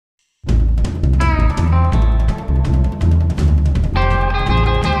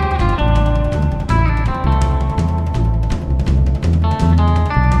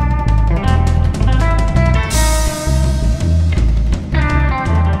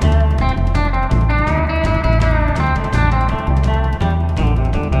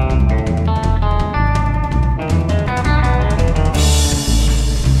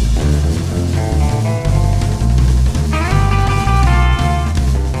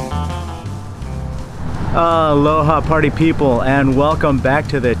Aloha party people, and welcome back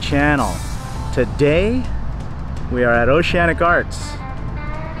to the channel. Today we are at Oceanic Arts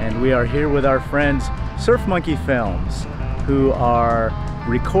and we are here with our friends Surf Monkey Films, who are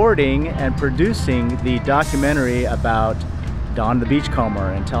recording and producing the documentary about Don the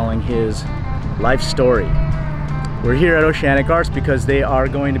Beachcomber and telling his life story. We're here at Oceanic Arts because they are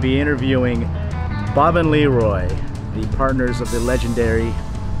going to be interviewing Bob and Leroy, the partners of the legendary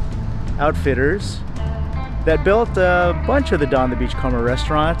outfitters that built a bunch of the Don the Beachcomber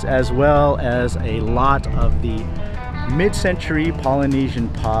restaurants, as well as a lot of the mid-century Polynesian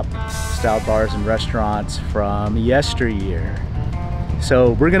pop style bars and restaurants from yesteryear.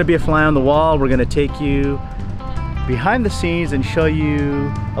 So we're gonna be a fly on the wall. We're gonna take you behind the scenes and show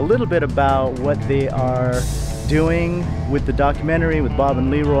you a little bit about what they are doing with the documentary with Bob and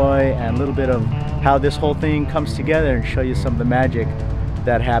Leroy, and a little bit of how this whole thing comes together, and show you some of the magic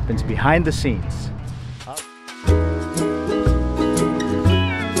that happens behind the scenes.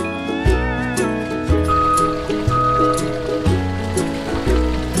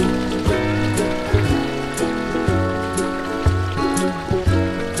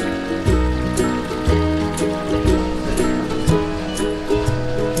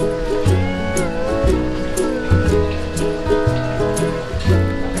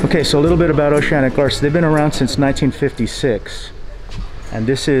 Okay, so a little bit about Oceanic Arts. They've been around since 1956, and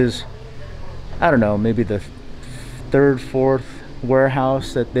this is, I don't know, maybe the third, fourth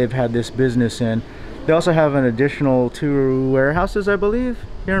warehouse that they've had this business in. They also have an additional 2 warehouses, I believe,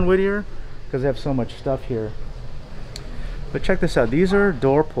 here in Whittier, because they have so much stuff here. But check this out. These are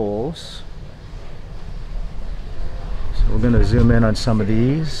door pulls. So we're going to zoom in on some of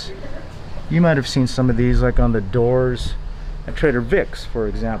these. You might have seen some of these like on the doors at Trader Vic's, for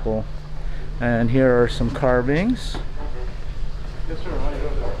example. And here are some carvings,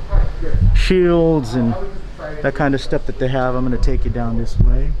 shields and that kind of stuff that they have. I'm going to take you down this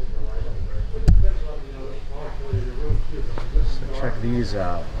way. So check these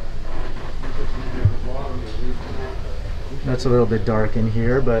out. That's a little bit dark in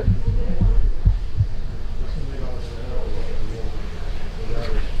here, but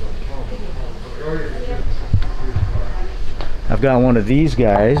I've got one of these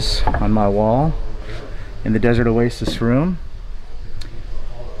guys on my wall in the Desert Oasis room,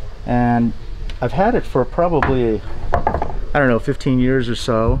 and I've had it for probably, I don't know, 15 years or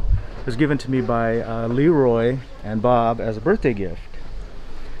so. It was given to me by Leroy and Bob as a birthday gift,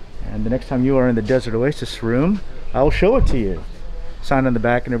 and the next time you are in the Desert Oasis room, I'll show it to you. Sign on the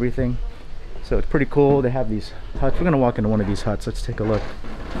back and everything. So it's pretty cool. They have these huts. We're gonna walk into one of these huts. Let's take a look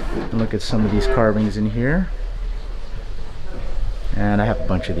and look at some of these carvings in here. And I have a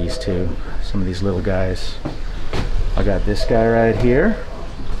bunch of these too, some of these little guys. I got this guy right here.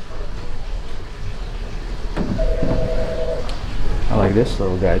 I like this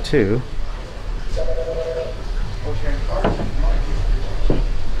little guy too.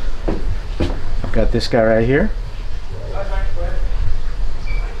 I've got this guy right here.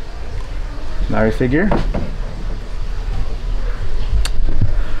 Larry figure.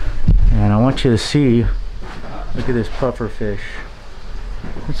 And I want you to see, look at this puffer fish.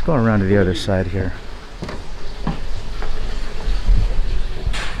 Let's go around to the other side here.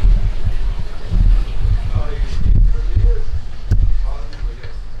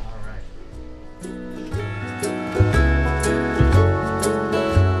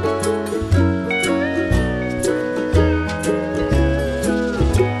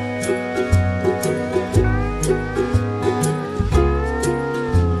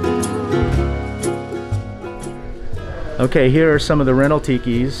 Okay, here are some of the rental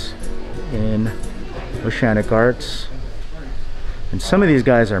tikis in Oceanic Arts, and some of these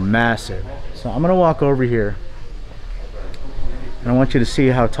guys are massive. So I'm gonna walk over here and I want you to see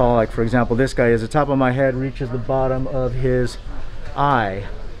how tall, like for example, this guy is. The top of my head reaches the bottom of his eye,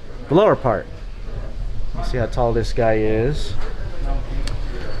 the lower part. You see how tall this guy is.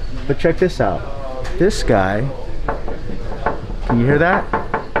 But check this out. This guy, can you hear that?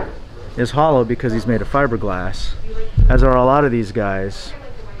 Is hollow because he's made of fiberglass, as are a lot of these guys.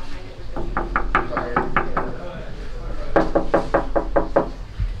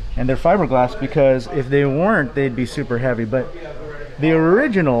 And they're fiberglass because if they weren't, they'd be super heavy. But the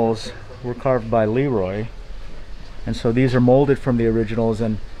originals were carved by Leroy, and so these are molded from the originals,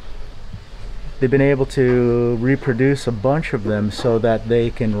 and they've been able to reproduce a bunch of them so that they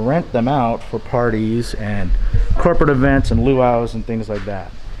can rent them out for parties and corporate events and luau's and things like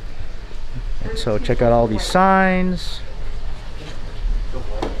that. And so check out all these signs.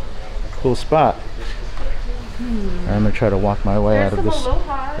 Cool spot. I'm gonna try to walk my way out of this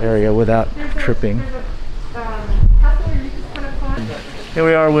area without tripping. Here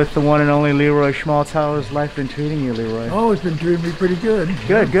we are with the one and only Leroy Schmaltz. How has life been treating you, Leroy? Oh, it's been treating me pretty good.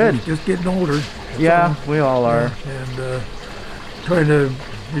 Good, good. Just getting older. Yeah, we all are. And trying to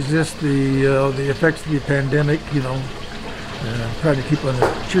resist the effects of the pandemic, you know. Trying to keep on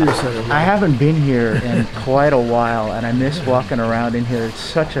the cheery side of it. I haven't been here in quite a while, and I miss walking around in here. It's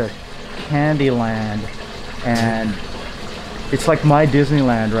such a candy land, and it's like my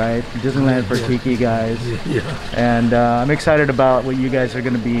Disneyland, right? Disneyland for Tiki guys. Yeah. And I'm excited about what you guys are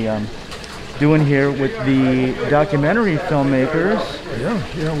going to be doing here with the documentary filmmakers.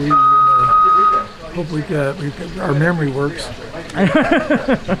 Yeah, we hope our memory works.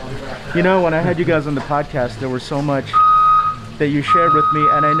 You know, when I had you guys on the podcast, there was so much that you shared with me,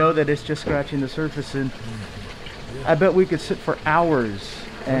 and I know that it's just scratching the surface, and I bet we could sit for hours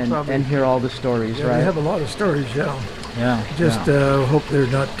and hear all the stories, right? We have a lot of stories, yeah. Yeah. Just hope they're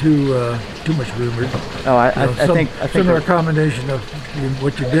not too much rumored. Oh, I think some are a combination of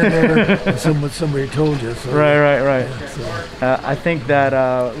what you've been there and what somebody told you. So, right. Yeah, so. I think that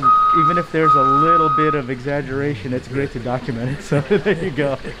even if there's a little bit of exaggeration, it's great to document it. So there you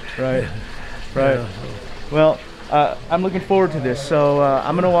go. Right. Yeah. Well, I'm looking forward to this. So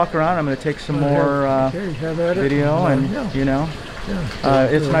I'm going to walk around. I'm going to take some more video, and you know. Yeah,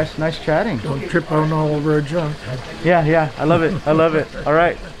 it's nice chatting. Don't trip on all over our junk. Yeah, I love it. I love it. All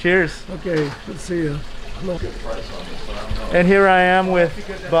right, cheers. Okay, let's see you. Hello. And here I am with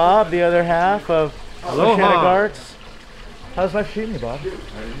Bob, the other half of Oceanic Arts. How's life treating you, Bob?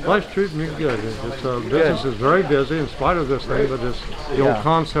 Life's treating me good. Business is very busy in spite of this thing, but the old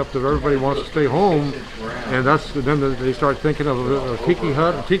concept of everybody wants to stay home, and then they start thinking of a tiki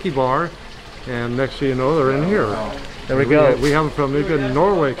hut, a tiki bar, and next thing you know, they're in here. There we go. We have them from even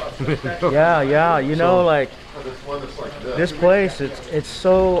Norway. Yeah. You know, like this place, it's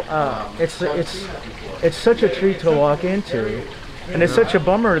so it's such a treat to walk into, and it's such a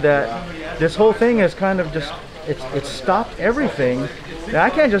bummer that this whole thing has kind of just it's stopped everything. Now,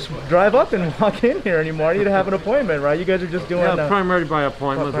 I can't just drive up and walk in here anymore. I need to have an appointment, right? You guys are just doing primarily by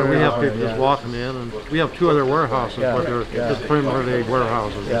appointment, but we have people just walk them in, and we have 2 other warehouses, but they're just primarily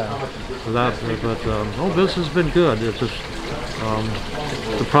warehouses. Yeah. So that's business has been good. It's just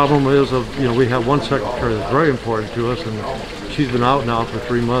the problem is we have one secretary that's very important to us, and she's been out now for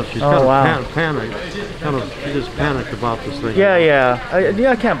 3 months. She's kind of panicked. She just panicked about this thing. Yeah.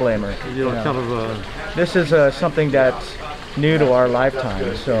 I can't blame her. This is something that's new to our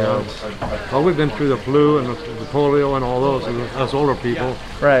lifetime, so well, we've been through the flu and the polio and all those as older people.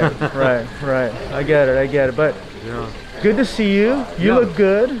 Right. I get it, but good to see you. You look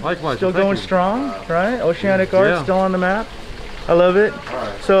good. Likewise. Still going strong, right? Oceanic Arts still on the map. I love it.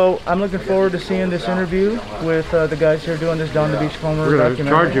 So I'm looking forward to seeing this interview with the guys here doing this Don the Beachcomber We're going to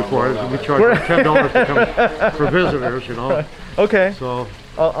documentary. charge you for it. We charge you $10 to come for visitors, you know. Okay. So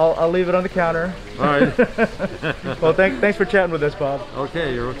I'll leave it on the counter. all right. Well, thanks for chatting with us, Bob.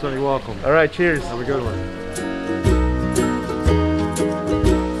 Okay, you're certainly welcome. All right, cheers. Have a good one.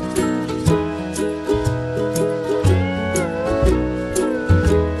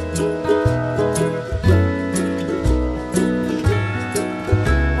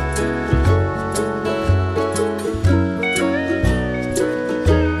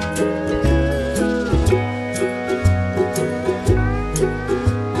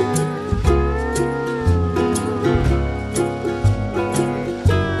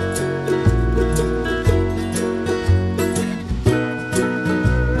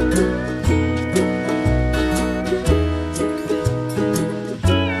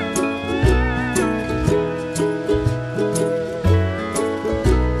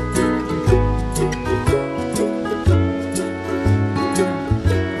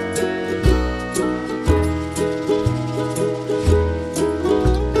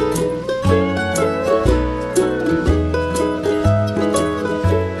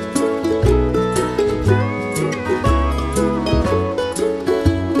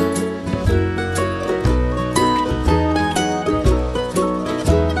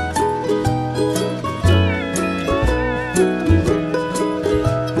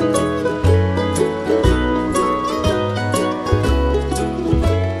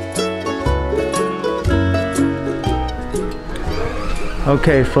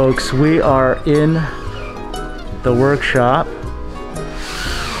 Okay, folks, we are in the workshop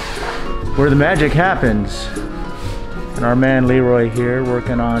where the magic happens. And our man Leroy here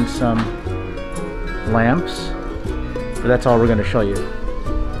working on some lamps. But that's all we're going to show you,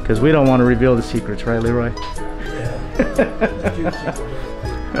 because we don't want to reveal the secrets, right, Leroy?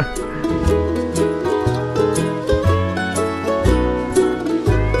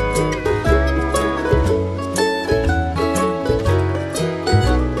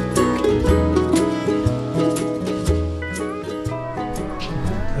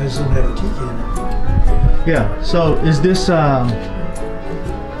 Yeah. So is this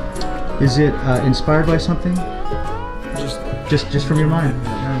is it inspired by something? Just from your mind.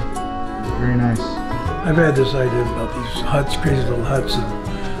 Yeah. Very nice. I've had this idea about these huts, crazy little huts,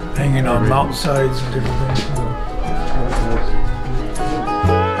 and hanging on mountainsides and different things.